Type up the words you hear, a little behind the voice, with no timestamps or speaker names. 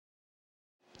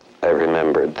I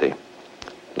remembered the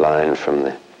line from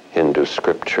the Hindu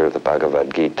scripture, the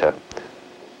Bhagavad Gita.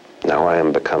 Now I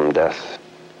am become death,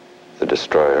 the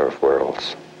destroyer of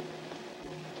worlds.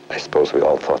 I suppose we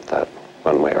all thought that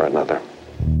one way or another.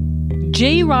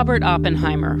 J. Robert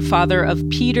Oppenheimer, father of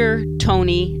Peter,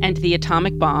 Tony, and the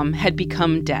atomic bomb, had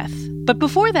become death. But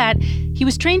before that, he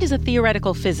was trained as a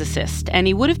theoretical physicist, and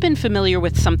he would have been familiar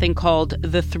with something called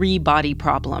the three-body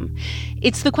problem.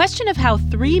 It's the question of how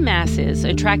three masses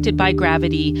attracted by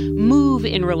gravity move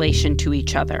in relation to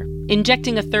each other.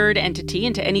 Injecting a third entity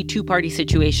into any two-party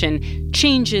situation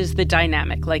changes the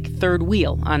dynamic, like third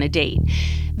wheel on a date.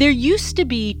 There used to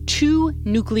be two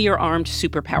nuclear-armed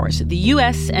superpowers, the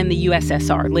U.S. and the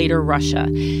USSR, later Russia.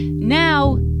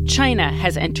 Now, China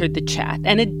has entered the chat,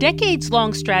 and a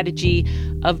decades-long strategy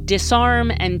of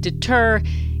disarm and deter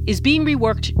is being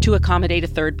reworked to accommodate a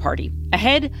third party.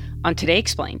 Ahead on Today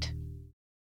Explained.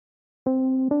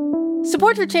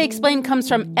 Support for Today Explained comes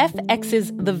from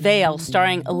FX's The Veil,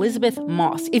 starring Elizabeth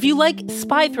Moss. If you like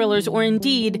spy thrillers or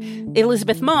indeed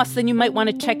Elizabeth Moss, then you might want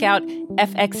to check out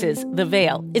FX's The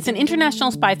Veil. It's an international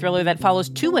spy thriller that follows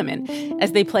two women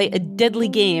as they play a deadly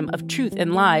game of truth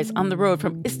and lies on the road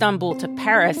from Istanbul to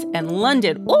Paris and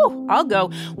London. Oh, I'll go.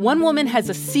 One woman has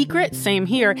a secret, same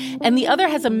here, and the other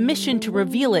has a mission to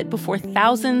reveal it before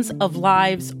thousands of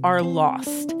lives are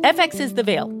lost. FX's The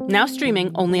Veil, now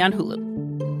streaming only on Hulu.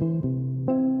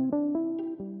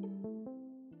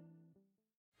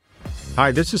 Hi,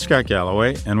 this is Scott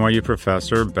Galloway, NYU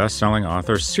professor, best-selling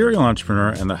author, serial entrepreneur,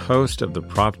 and the host of the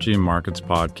Prop G Markets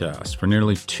podcast. For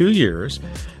nearly 2 years,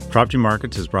 Prop G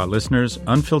Markets has brought listeners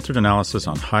unfiltered analysis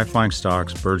on high-flying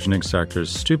stocks, burgeoning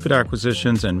sectors, stupid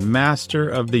acquisitions, and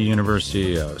master-of-the-universe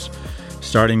CEOs.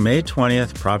 Starting May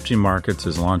 20th, Prop G Markets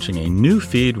is launching a new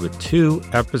feed with 2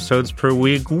 episodes per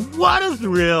week. What a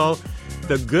thrill!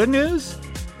 The good news?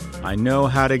 I know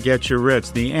how to get you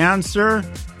rich. The answer?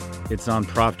 It's on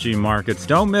Prop G Markets.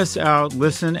 Don't miss out.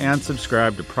 Listen and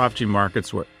subscribe to Prop G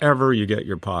Markets wherever you get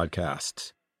your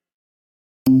podcasts.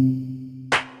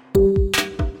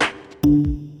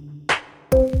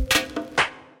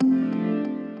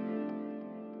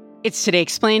 It's Today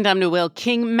Explained. I'm Noelle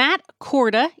King. Matt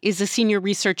Korda is a senior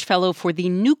research fellow for the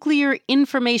Nuclear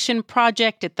Information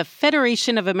Project at the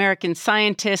Federation of American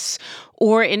Scientists,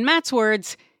 or in Matt's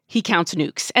words, he counts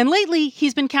nukes. And lately,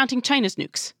 he's been counting China's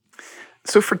nukes.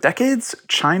 So for decades,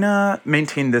 China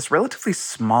maintained this relatively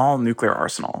small nuclear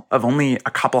arsenal of only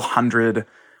a couple hundred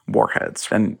warheads.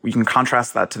 And we can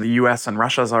contrast that to the US and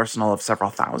Russia's arsenal of several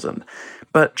thousand.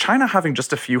 But China having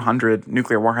just a few hundred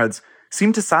nuclear warheads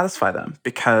seemed to satisfy them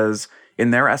because, in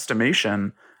their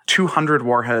estimation, 200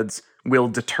 warheads will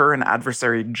deter an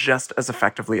adversary just as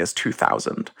effectively as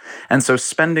 2,000. And so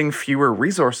spending fewer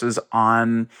resources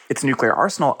on its nuclear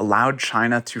arsenal allowed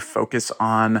China to focus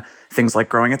on things like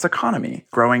growing its economy,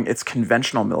 growing its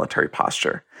conventional military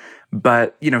posture.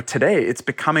 But, today it's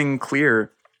becoming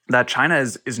clear that China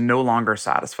is no longer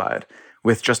satisfied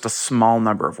with just a small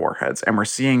number of warheads. And we're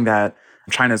seeing that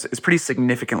China is pretty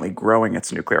significantly growing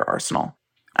its nuclear arsenal.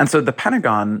 And so the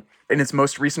Pentagon, in its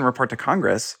most recent report to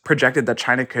Congress, projected that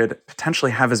China could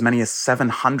potentially have as many as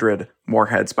 700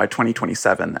 warheads by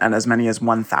 2027 and as many as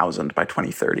 1,000 by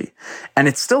 2030. And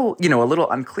it's still, a little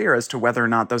unclear as to whether or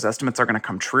not those estimates are going to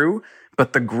come true,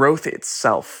 but the growth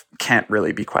itself can't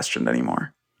really be questioned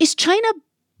anymore. Is China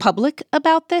public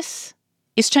about this?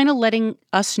 Is China letting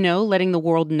the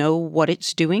world know what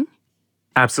it's doing?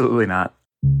 Absolutely not.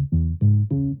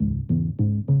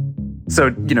 So,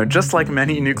 just like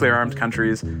many nuclear-armed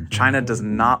countries, China does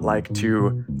not like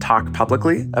to talk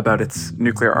publicly about its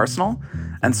nuclear arsenal.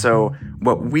 And so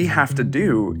what we have to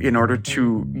do in order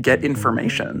to get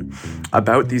information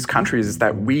about these countries is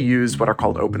that we use what are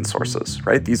called open sources,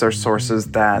 right? These are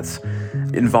sources that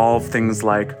involve things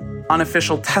like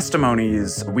unofficial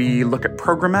testimonies. We look at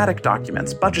programmatic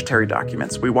documents, budgetary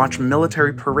documents. We watch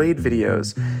military parade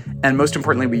videos. And most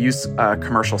importantly, we use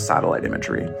commercial satellite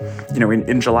imagery.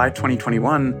 In July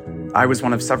 2021, I was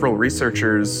one of several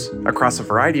researchers across a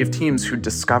variety of teams who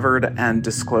discovered and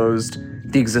disclosed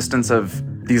the existence of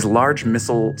these large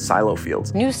missile silo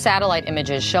fields. New satellite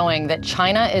images showing that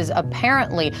China is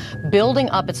apparently building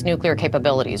up its nuclear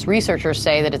capabilities. Researchers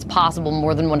say that it's possible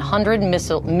more than 100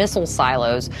 missile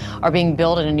silos are being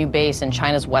built at a new base in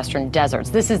China's western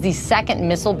deserts. This is the second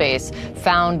missile base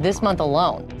found this month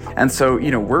alone. And so,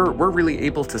 we're really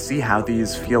able to see how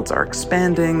these fields are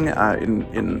expanding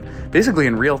in basically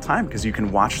in real time, because you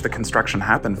can watch the construction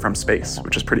happen from space,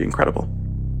 which is pretty incredible.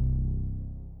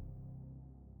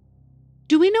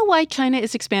 Do we know why China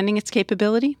is expanding its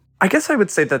capability? I guess I would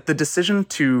say that the decision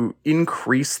to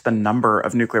increase the number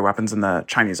of nuclear weapons in the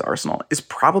Chinese arsenal is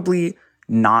probably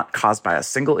not caused by a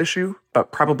single issue,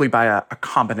 but probably by a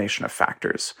combination of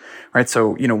factors, right?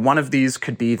 So, one of these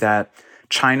could be that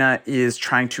China is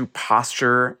trying to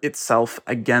posture itself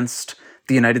against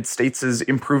the United States'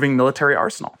 improving military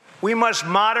arsenal. We must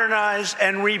modernize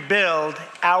and rebuild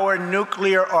our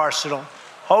nuclear arsenal,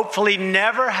 hopefully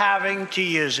never having to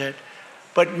use it,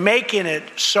 but making it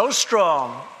so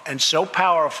strong and so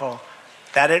powerful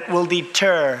that it will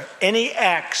deter any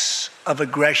acts of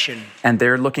aggression. And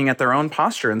they're looking at their own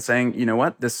posture and saying, you know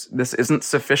what, this isn't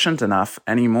sufficient enough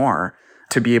anymore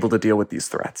to be able to deal with these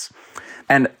threats.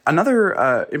 And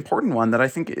another important one that I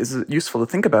think is useful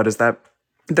to think about is that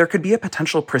there could be a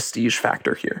potential prestige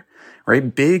factor here,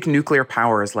 right? Big nuclear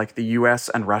powers like the US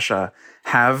and Russia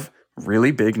have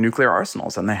really big nuclear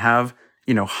arsenals, and they have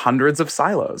hundreds of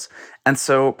silos. And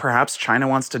so perhaps China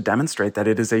wants to demonstrate that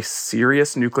it is a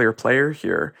serious nuclear player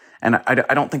here. And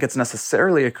I don't think it's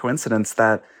necessarily a coincidence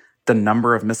that the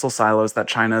number of missile silos that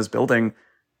China is building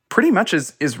pretty much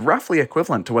is roughly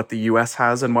equivalent to what the US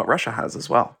has and what Russia has as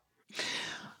well.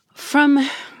 From,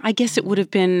 I guess it would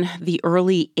have been the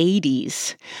early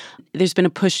 80s, there's been a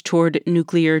push toward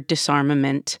nuclear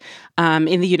disarmament.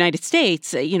 In the United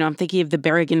States, I'm thinking of the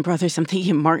Berrigan brothers, I'm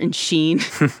thinking of Martin Sheen.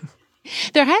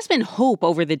 There has been hope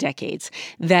over the decades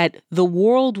that the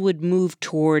world would move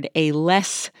toward a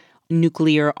less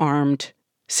nuclear-armed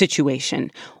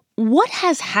situation. What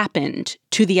has happened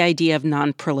to the idea of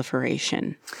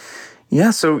non-proliferation? Yeah,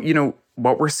 so,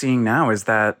 what we're seeing now is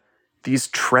that these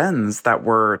trends that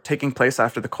were taking place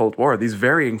after the Cold War, these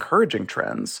very encouraging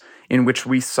trends in which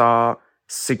we saw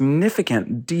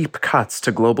significant, deep cuts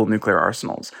to global nuclear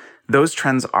arsenals, those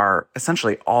trends are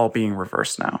essentially all being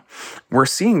reversed now. We're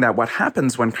seeing that what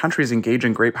happens when countries engage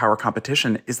in great power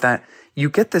competition is that you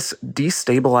get this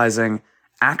destabilizing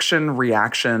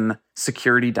action-reaction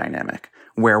security dynamic,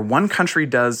 where one country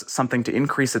does something to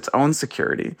increase its own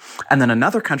security, and then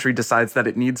another country decides that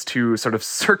it needs to sort of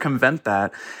circumvent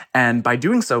that, and by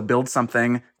doing so, build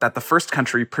something that the first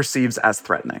country perceives as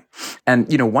threatening.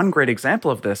 And, one great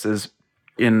example of this is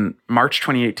in March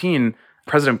 2018,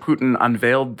 President Putin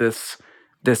unveiled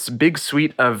this big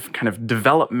suite of kind of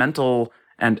developmental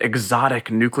and exotic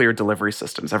nuclear delivery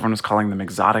systems. Everyone was calling them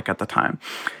exotic at the time.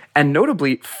 And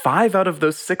notably, 5 out of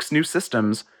those 6 new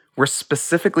systems were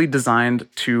specifically designed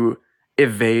to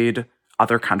evade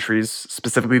other countries,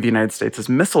 specifically the United States'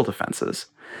 missile defenses.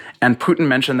 And Putin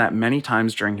mentioned that many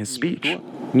times during his speech.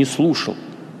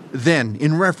 Then,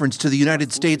 in reference to the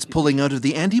United States pulling out of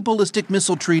the anti-ballistic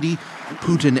missile treaty,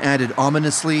 Putin added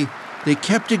ominously, "They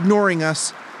kept ignoring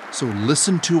us, so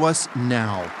listen to us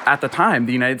now." At the time,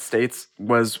 the United States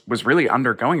was really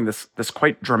undergoing this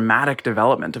quite dramatic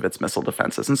development of its missile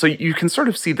defenses. And so you can sort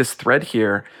of see this thread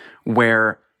here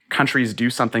where countries do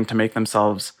something to make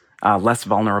themselves less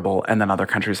vulnerable, and then other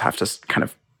countries have to kind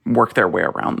of work their way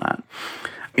around that.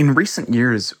 In recent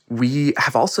years, we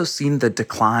have also seen the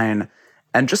decline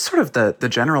and just sort of the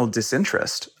general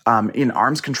disinterest in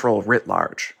arms control writ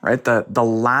large, right? The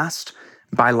last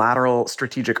bilateral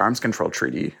strategic arms control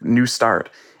treaty, New START,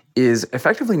 is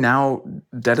effectively now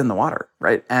dead in the water,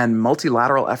 right? And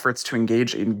multilateral efforts to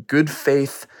engage in good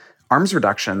faith arms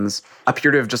reductions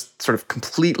appear to have just sort of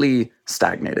completely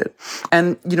stagnated.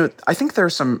 And, I think there are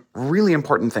some really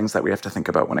important things that we have to think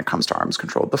about when it comes to arms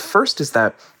control. The first is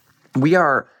that we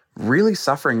are really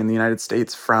suffering in the United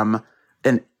States from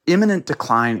an imminent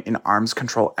decline in arms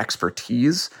control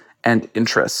expertise and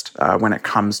interest when it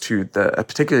comes to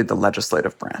particularly the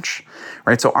legislative branch,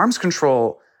 right? So arms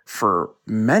control for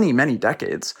many, many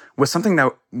decades was something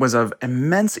that was of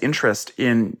immense interest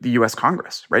in the U.S.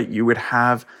 Congress, right? You would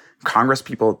have Congress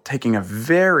people taking a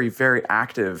very, very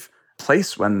active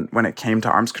place when it came to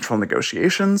arms control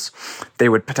negotiations. They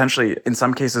would potentially, in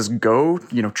some cases,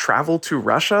 travel to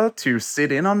Russia to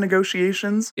sit in on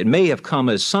negotiations. It may have come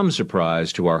as some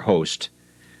surprise to our host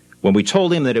when we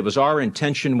told him that it was our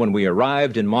intention when we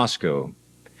arrived in Moscow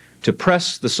to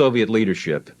press the Soviet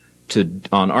leadership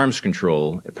on arms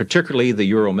control, particularly the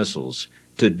Euro missiles,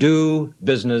 to do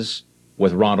business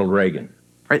with Ronald Reagan.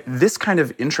 Right? This kind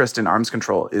of interest in arms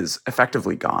control is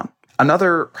effectively gone.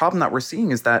 Another problem that we're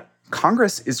seeing is that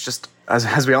Congress is just,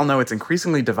 as we all know, it's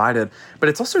increasingly divided, but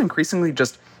it's also increasingly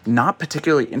just not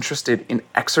particularly interested in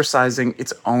exercising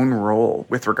its own role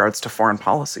with regards to foreign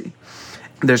policy.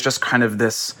 There's just kind of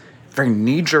this very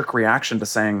knee-jerk reaction to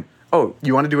saying, oh,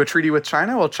 you want to do a treaty with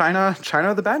China? Well, China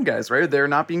are the bad guys, right? They're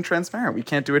not being transparent. We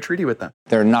can't do a treaty with them.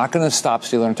 They're not going to stop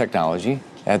stealing technology.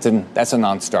 That's a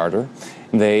non-starter.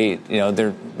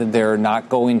 They're not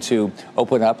going to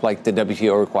open up like the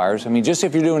WTO requires. I mean, just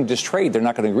if you're doing just trade, they're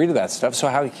not going to agree to that stuff. So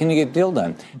how can you get a deal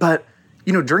done? But,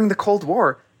 during the Cold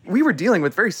War, we were dealing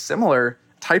with very similar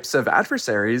types of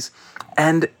adversaries,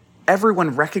 and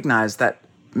everyone recognized that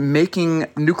making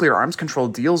nuclear arms control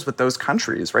deals with those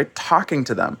countries, right, talking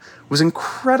to them, was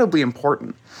incredibly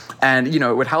important. And,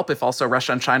 it would help if also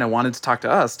Russia and China wanted to talk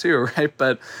to us too, right?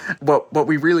 But what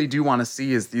we really do want to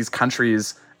see is these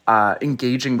countries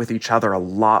engaging with each other a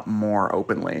lot more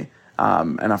openly.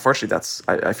 And unfortunately,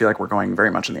 I feel like we're going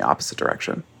very much in the opposite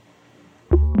direction.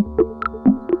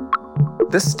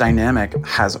 This dynamic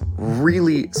has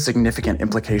really significant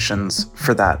implications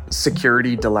for that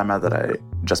security dilemma that I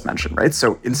just mentioned, right?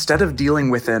 So instead of dealing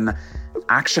with an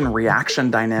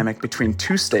action-reaction dynamic between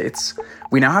two states,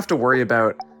 we now have to worry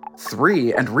about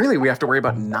 3, and really we have to worry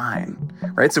about 9,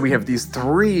 right? So we have these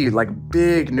 3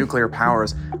 big nuclear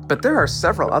powers, but there are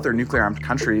several other nuclear-armed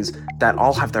countries that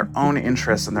all have their own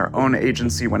interests and their own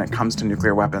agency when it comes to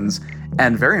nuclear weapons.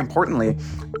 And very importantly,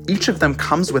 each of them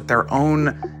comes with their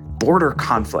own border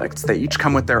conflicts. They each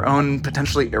come with their own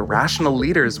potentially irrational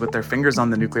leaders with their fingers on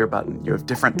the nuclear button. You have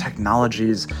different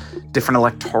technologies, different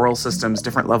electoral systems,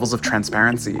 different levels of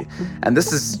transparency. And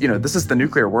this is the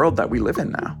nuclear world that we live in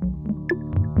now.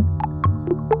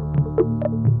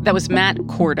 That was Matt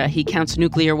Korda. He counts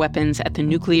nuclear weapons at the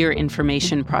Nuclear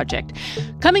Information Project.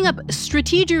 Coming up,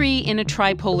 strategery in a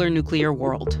tripolar nuclear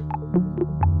world.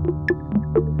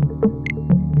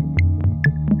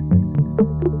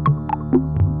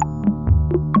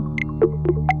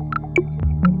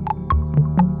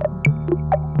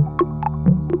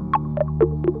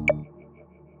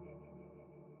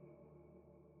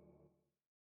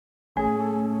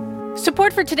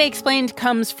 Support for Today Explained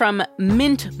comes from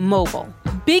Mint Mobile.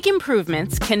 Big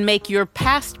improvements can make your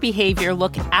past behavior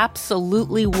look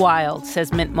absolutely wild,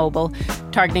 says Mint Mobile,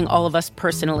 targeting all of us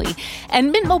personally.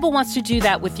 And Mint Mobile wants to do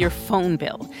that with your phone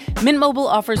bill. Mint Mobile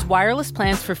offers wireless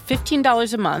plans for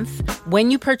 $15 a month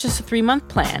when you purchase a 3-month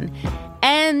plan.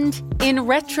 And in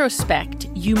retrospect,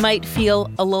 you might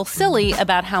feel a little silly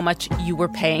about how much you were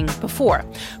paying before.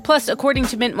 Plus, according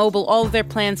to Mint Mobile, all of their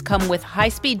plans come with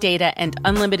high-speed data and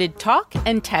unlimited talk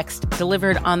and text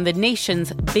delivered on the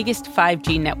nation's biggest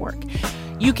 5G network.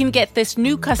 You can get this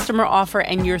new customer offer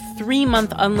and your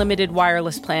 3-month unlimited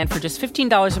wireless plan for just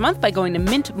 $15 a month by going to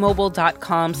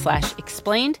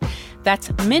mintmobile.com/explained. That's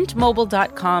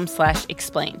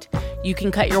mintmobile.com/explained. You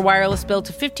can cut your wireless bill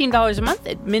to $15 a month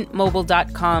at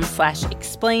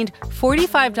mintmobile.com/explained.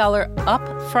 $45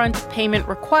 upfront payment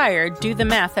required. Do the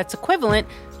math. That's equivalent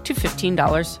to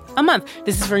 $15 a month.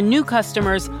 This is for new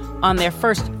customers on their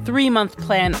first 3-month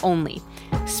plan only.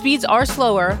 Speeds are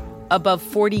slower, above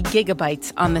 40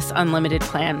 gigabytes on this unlimited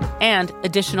plan, and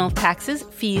additional taxes,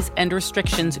 fees, and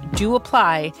restrictions do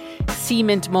apply. See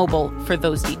Mint Mobile for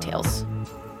those details.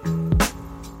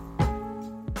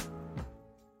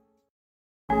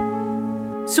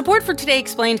 Support for Today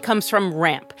Explained comes from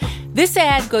Ramp. This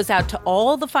ad goes out to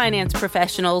all the finance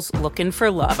professionals looking for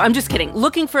love. I'm just kidding.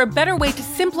 Looking for a better way to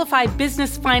simplify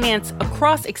business finance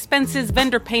across expenses,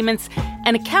 vendor payments,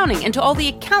 and accounting. And to all the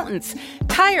accountants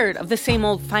tired of the same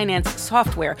old finance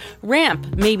software,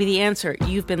 Ramp may be the answer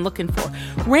you've been looking for.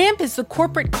 Ramp is the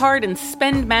corporate card and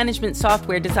spend management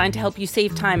software designed to help you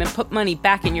save time and put money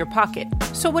back in your pocket.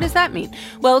 So what does that mean?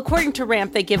 Well, according to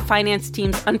Ramp, they give finance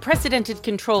teams unprecedented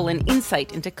control and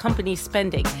insight into company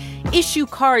spending, issue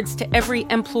cards to every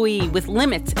employee with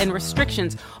limits and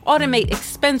restrictions, automate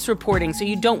expense reporting so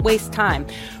you don't waste time.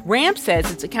 Ramp says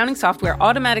its accounting software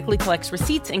automatically collects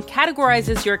receipts and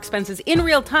categorizes your expenses in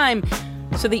real time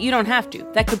so that you don't have to.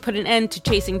 That could put an end to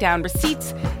chasing down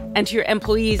receipts and to your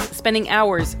employees spending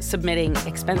hours submitting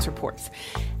expense reports.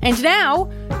 And now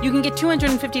you can get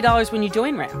 $250 when you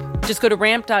join Ramp. Just go to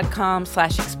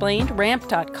ramp.com/explained,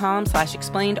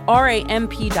 ramp.com/explained,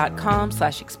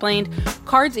 ramp.com/explained.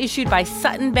 Cards issued by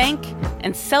Sutton Bank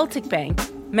and Celtic Bank,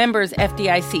 members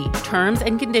FDIC. Terms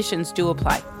and conditions do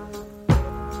apply.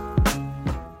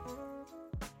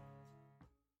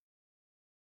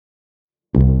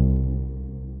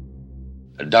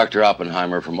 Dr.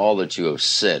 Oppenheimer, from all that you have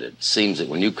said, it seems that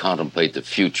when you contemplate the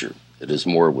future, it is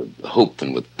more with hope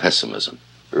than with pessimism.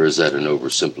 Or is that an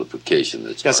oversimplification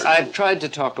that's Yes, hard? I've tried to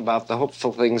talk about the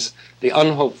hopeful things. The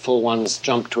unhopeful ones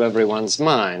jump to everyone's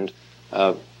mind.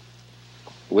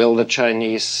 Will the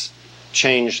Chinese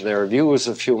change their views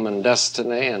of human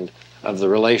destiny and of the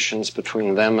relations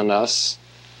between them and us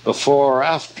before or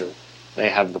after they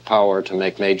have the power to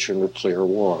make major nuclear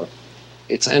war?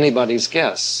 It's anybody's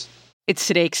guess. It's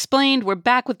Today Explained. We're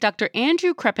back with Dr.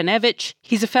 Andrew Krepinevich.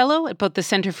 He's a fellow at both the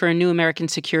Center for a New American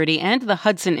Security and the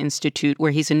Hudson Institute,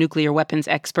 where he's a nuclear weapons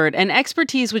expert, an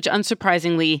expertise which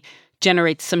unsurprisingly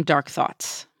generates some dark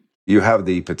thoughts. You have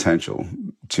the potential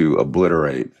to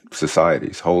obliterate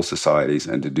societies, whole societies,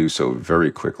 and to do so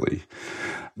very quickly.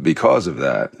 Because of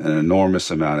that, an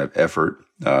enormous amount of effort,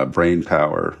 brain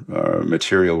power,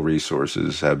 material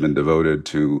resources have been devoted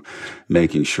to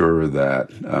making sure that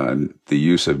the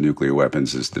use of nuclear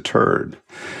weapons is deterred.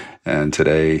 And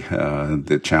today,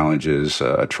 the challenge is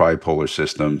a tripolar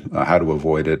system, how to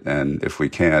avoid it, and if we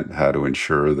can't, how to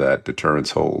ensure that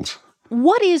deterrence holds.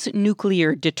 What is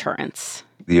nuclear deterrence?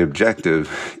 The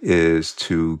objective is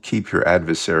to keep your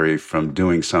adversary from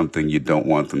doing something you don't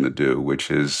want them to do,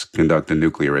 which is conduct a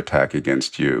nuclear attack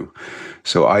against you.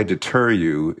 So I deter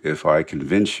you if I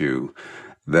convince you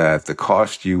that the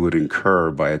cost you would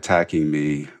incur by attacking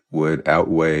me would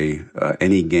outweigh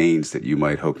any gains that you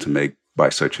might hope to make by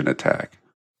such an attack.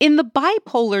 In the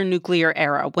bipolar nuclear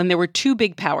era, when there were two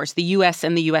big powers, the U.S.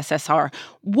 and the USSR,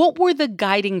 what were the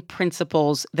guiding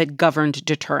principles that governed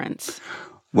deterrence?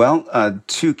 Well,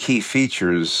 two key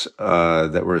features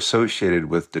that were associated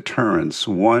with deterrence.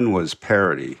 One was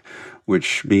parity,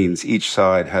 which means each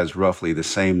side has roughly the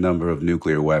same number of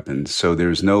nuclear weapons. So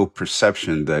there's no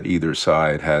perception that either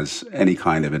side has any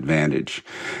kind of advantage.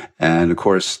 And of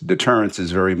course, deterrence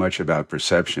is very much about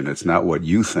perception. It's not what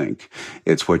you think.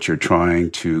 It's what you're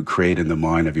trying to create in the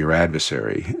mind of your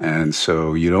adversary. And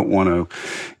so you don't want to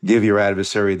give your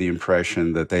adversary the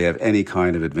impression that they have any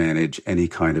kind of advantage, any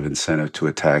kind of incentive to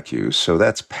attack you. So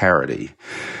that's parity.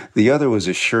 The other was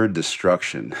assured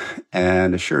destruction.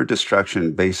 And assured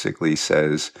destruction basically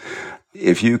says,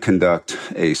 if you conduct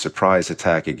a surprise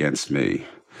attack against me,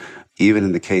 even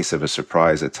in the case of a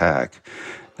surprise attack,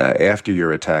 after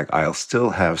your attack, I'll still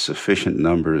have sufficient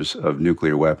numbers of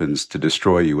nuclear weapons to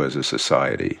destroy you as a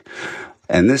society.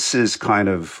 And this is kind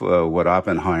of what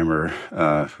Oppenheimer,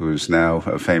 who's now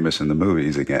famous in the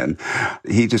movies again,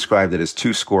 he described it as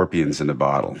two scorpions in a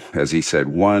bottle. As he said,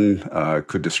 one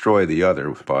could destroy the other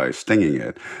by stinging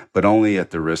it, but only at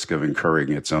the risk of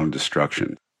incurring its own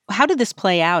destruction. How did this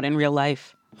play out in real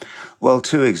life? Well,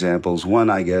 two examples. One,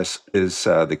 I guess, is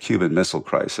the Cuban Missile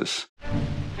Crisis.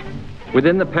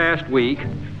 Within the past week,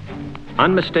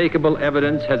 unmistakable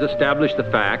evidence has established the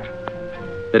fact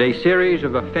that a series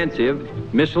of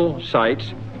offensive missile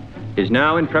sites is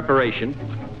now in preparation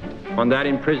on that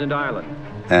imprisoned island.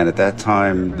 And at that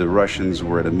time, the Russians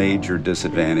were at a major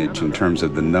disadvantage in terms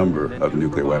of the number of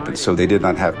nuclear weapons, so they did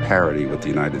not have parity with the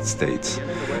United States.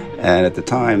 And at the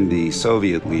time, the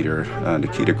Soviet leader,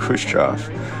 Nikita Khrushchev,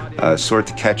 sought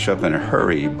to catch up in a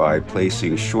hurry by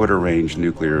placing shorter-range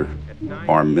nuclear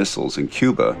armed missiles in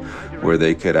Cuba, where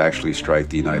they could actually strike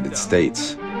the United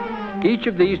States. Each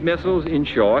of these missiles, in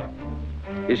short,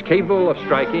 is capable of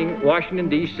striking Washington,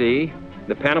 D.C.,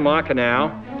 the Panama Canal,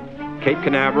 Cape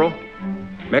Canaveral,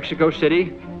 Mexico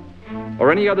City,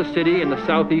 or any other city in the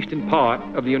southeastern part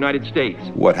of the United States.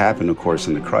 What happened, of course,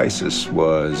 in the crisis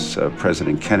was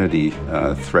President Kennedy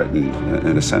threatened,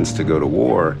 in a sense, to go to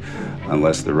war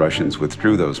unless the Russians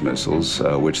withdrew those missiles,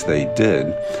 which they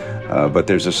did. But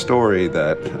there's a story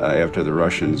that after the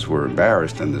Russians were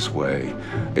embarrassed in this way,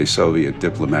 a Soviet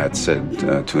diplomat said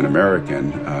to an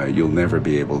American, you'll never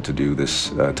be able to do this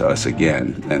to us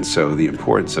again. And so the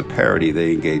importance of parity,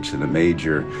 they engaged in a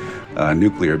major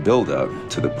nuclear buildup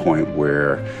to the point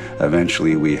where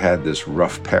eventually we had this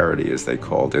rough parity, as they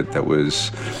called it, that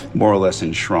was more or less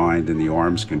enshrined in the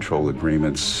arms control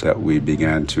agreements that we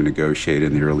began to negotiate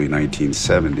in the early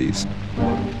 1970s.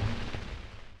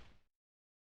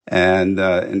 And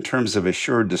in terms of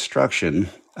assured destruction,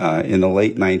 in the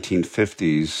late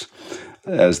 1950s,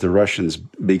 as the Russians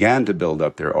began to build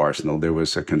up their arsenal, there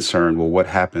was a concern, well, what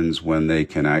happens when they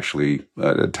can actually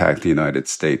attack the United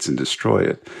States and destroy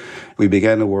it? We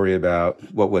began to worry about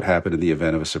what would happen in the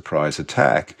event of a surprise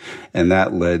attack, and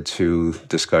that led to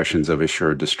discussions of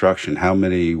assured destruction. How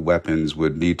many weapons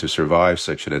would need to survive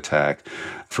such an attack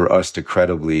for us to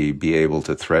credibly be able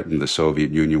to threaten the Soviet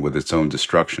Union with its own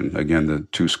destruction? Again, the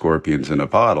two scorpions in a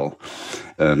bottle.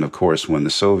 And of course, when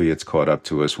the Soviets caught up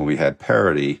to us, when we had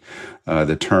parity,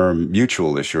 the term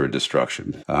mutual assured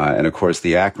destruction. And of course,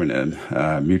 the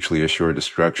acronym mutually assured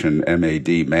destruction,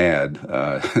 MAD,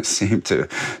 MAD, seemed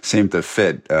to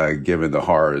fit given the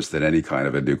horrors that any kind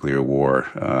of a nuclear war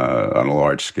on a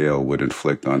large scale would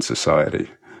inflict on society.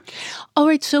 All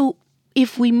right, so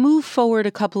if we move forward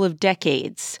a couple of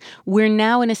decades, we're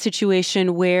now in a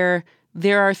situation where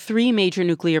there are three major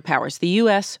nuclear powers: the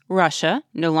U.S., Russia,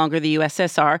 no longer the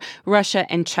USSR, Russia,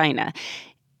 and China.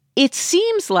 It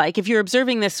seems like, if you're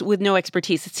observing this with no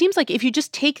expertise, it seems like if you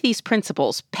just take these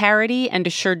principles, parity and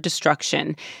assured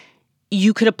destruction,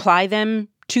 you could apply them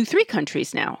to 3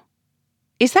 countries now.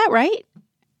 Is that right?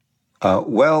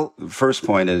 Well, the first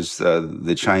point is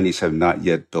the Chinese have not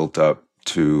yet built up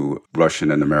to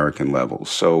Russian and American levels.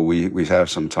 So we have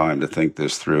some time to think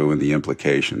this through and the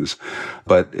implications.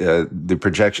 But the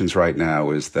projections right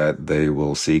now is that they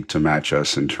will seek to match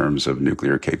us in terms of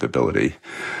nuclear capability.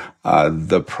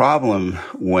 The problem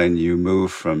when you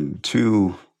move from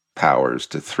 2 powers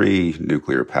to 3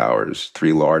 nuclear powers,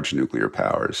 3 large nuclear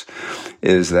powers,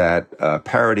 is that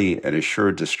parity and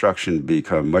assured destruction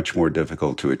become much more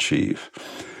difficult to achieve.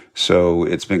 So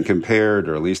it's been compared,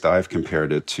 or at least I've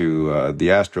compared it to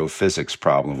the astrophysics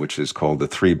problem, which is called the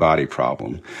 3-body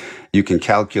problem. You can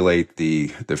calculate the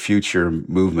future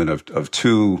movement of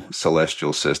 2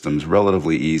 celestial systems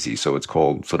relatively easy, so it's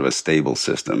called sort of a stable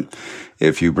system.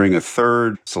 If you bring a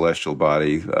 3rd celestial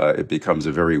body, it becomes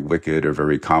a very wicked or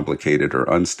very complicated or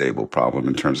unstable problem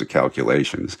in terms of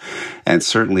calculations. And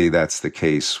certainly that's the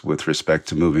case with respect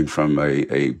to moving from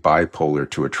a bipolar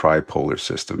to a tripolar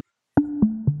system.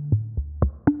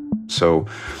 So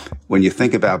when you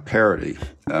think about parity,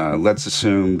 let's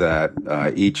assume that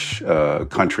each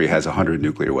country has 100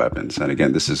 nuclear weapons. And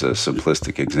again, this is a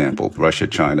simplistic example: Russia,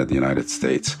 China, the United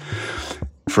States.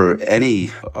 For any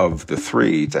of the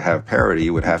 3 to have parity,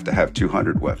 you would have to have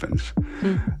 200 weapons.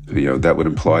 That would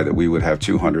imply that we would have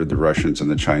 200, the Russians and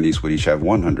the Chinese would each have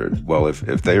 100. Well,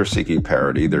 if they are seeking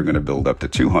parity, they're going to build up to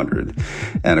 200.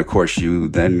 And of course, you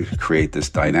then create this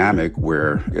dynamic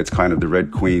where it's kind of the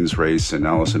Red Queen's race in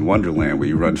Alice in Wonderland, where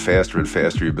you run faster and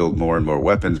faster, you build more and more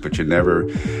weapons, but you never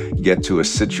get to a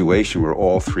situation where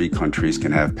all 3 countries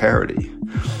can have parity.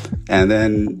 And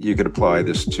then you could apply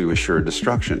this to assured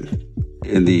destruction.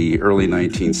 In the early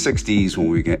 1960s, when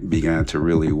we began to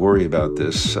really worry about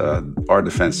this, our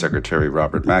Defense Secretary,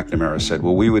 Robert McNamara, said,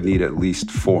 well, we would need at least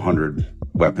 400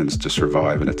 weapons to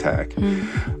survive an attack.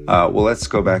 Well, let's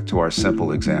go back to our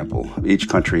simple example. Each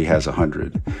country has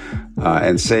 100.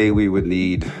 And say we would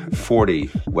need 40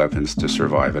 weapons to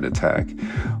survive an attack.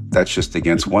 That's just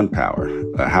against one power.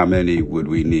 How many would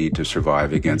we need to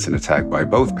survive against an attack by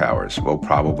both powers? Well,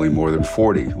 probably more than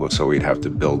 40. Well, so we'd have to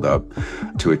build up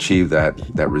to achieve that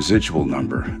residual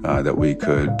number that we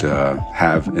could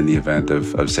have in the event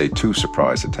of, say, 2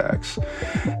 surprise attacks.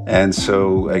 And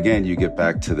so, again, you get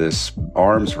back to this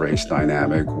arms race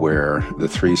dynamic where the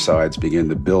 3 sides begin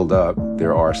to build up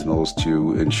their arsenals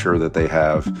to ensure that they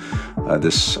have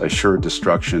this assured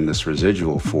destruction, this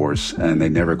residual force, and they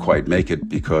never quite make it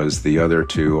because the other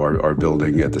 2 are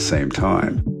building at the same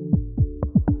time.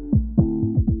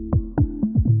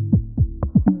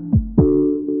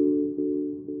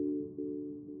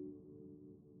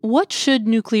 What should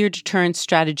nuclear deterrence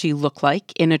strategy look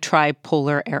like in a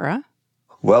tripolar era?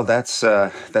 Well, that's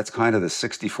kind of the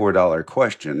 $64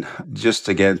 question. Just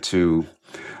again to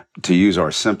use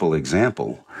our simple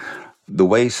example, the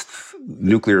way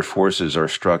nuclear forces are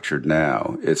structured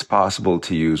now, it's possible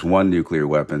to use one nuclear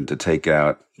weapon to take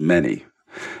out many.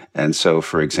 And so,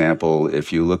 for example,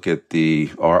 if you look at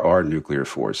our nuclear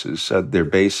forces, they're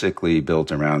basically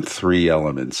built around 3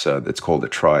 elements that's called a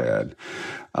triad.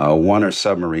 One are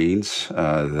submarines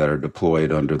that are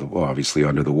deployed obviously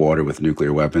under the water with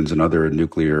nuclear weapons, and other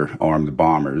nuclear-armed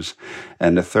bombers.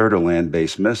 And the third are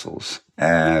land-based missiles.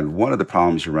 And one of the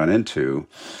problems you run into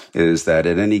is that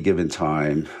at any given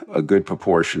time, a good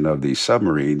proportion of these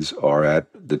submarines are at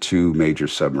the 2 major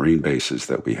submarine bases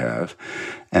that we have,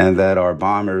 and that our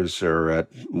bombers are at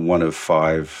one of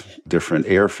 5 different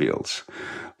airfields.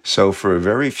 So for a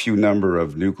very few number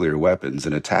of nuclear weapons,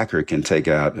 an attacker can take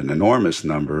out an enormous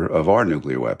number of our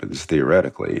nuclear weapons,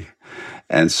 theoretically.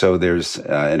 And so there's,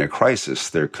 in a crisis,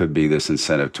 there could be this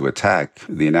incentive to attack.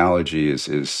 The analogy is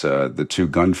the 2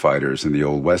 gunfighters in the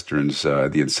old Westerns.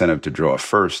 The incentive to draw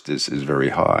first is very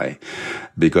high.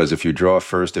 Because if you draw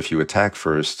first, if you attack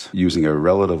first, using a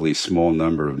relatively small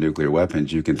number of nuclear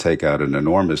weapons, you can take out an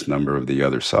enormous number of the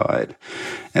other side.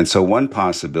 And so one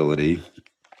possibility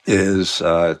is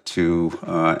to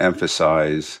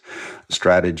emphasize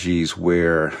strategies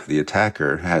where the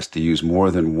attacker has to use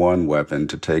more than one weapon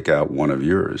to take out one of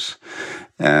yours.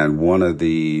 And one of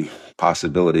the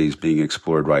possibilities being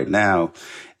explored right now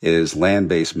is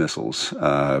land-based missiles.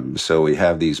 So we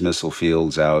have these missile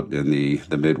fields out in the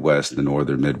Midwest, the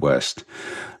northern Midwest.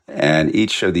 And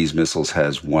each of these missiles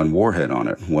has one warhead on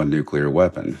it, one nuclear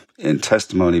weapon. In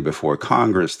testimony before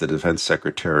Congress, the Defense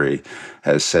Secretary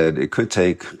has said it could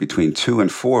take between 2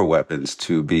 and 4 weapons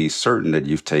to be certain that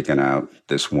you've taken out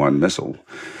this one missile.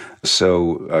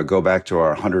 So go back to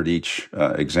our 100 each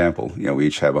example. We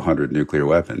each have 100 nuclear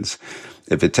weapons.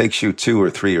 If it takes you 2 or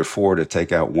 3 or 4 to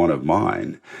take out one of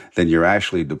mine, then you're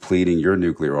actually depleting your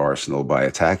nuclear arsenal by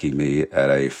attacking me at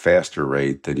a faster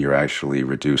rate than you're actually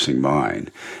reducing mine.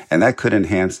 And that could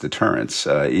enhance deterrence,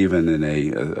 even in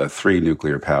a 3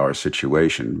 nuclear power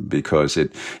situation, because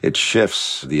it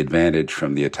shifts the advantage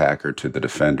from the attacker to the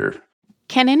defender.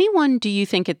 Can anyone, do you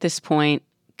think at this point,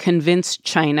 convince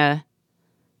China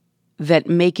that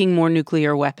making more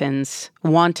nuclear weapons,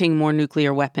 wanting more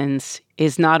nuclear weapons,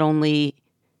 is not only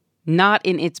not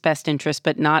in its best interest,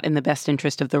 but not in the best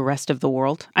interest of the rest of the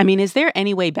world? I mean, is there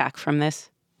any way back from this?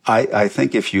 I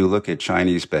think if you look at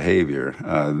Chinese behavior,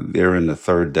 they're in the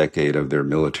 3rd decade of their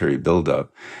military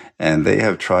buildup, and they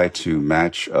have tried to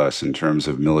match us in terms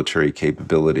of military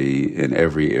capability in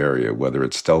every area, whether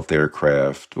it's stealth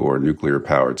aircraft or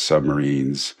nuclear-powered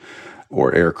submarines,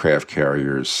 or aircraft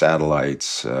carriers,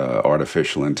 satellites,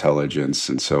 artificial intelligence,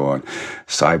 and so on,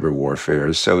 cyber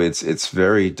warfare. So it's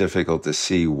very difficult to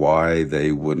see why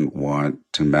they wouldn't want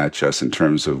to match us in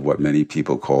terms of what many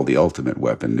people call the ultimate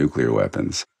weapon, nuclear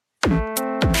weapons.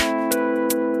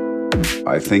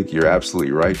 I think you're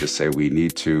absolutely right to say we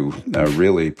need to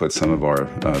really put some of our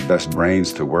best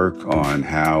brains to work on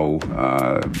how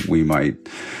we might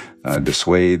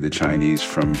dissuade the Chinese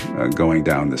from going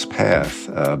down this path.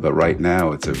 But right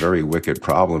now, it's a very wicked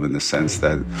problem in the sense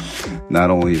that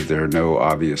not only is there no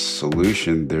obvious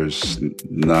solution, there's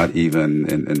not even,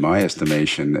 in my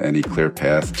estimation, any clear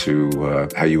path to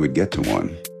how you would get to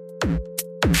one.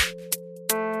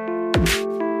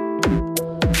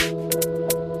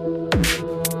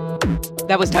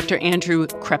 That was Dr. Andrew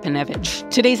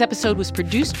Krepinevich. Today's episode was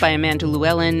produced by Amanda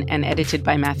Llewellyn and edited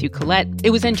by Matthew Collette. It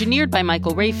was engineered by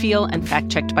Michael Rayfield and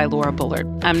fact-checked by Laura Bullard.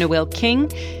 I'm Noelle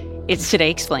King. It's Today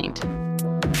Explained.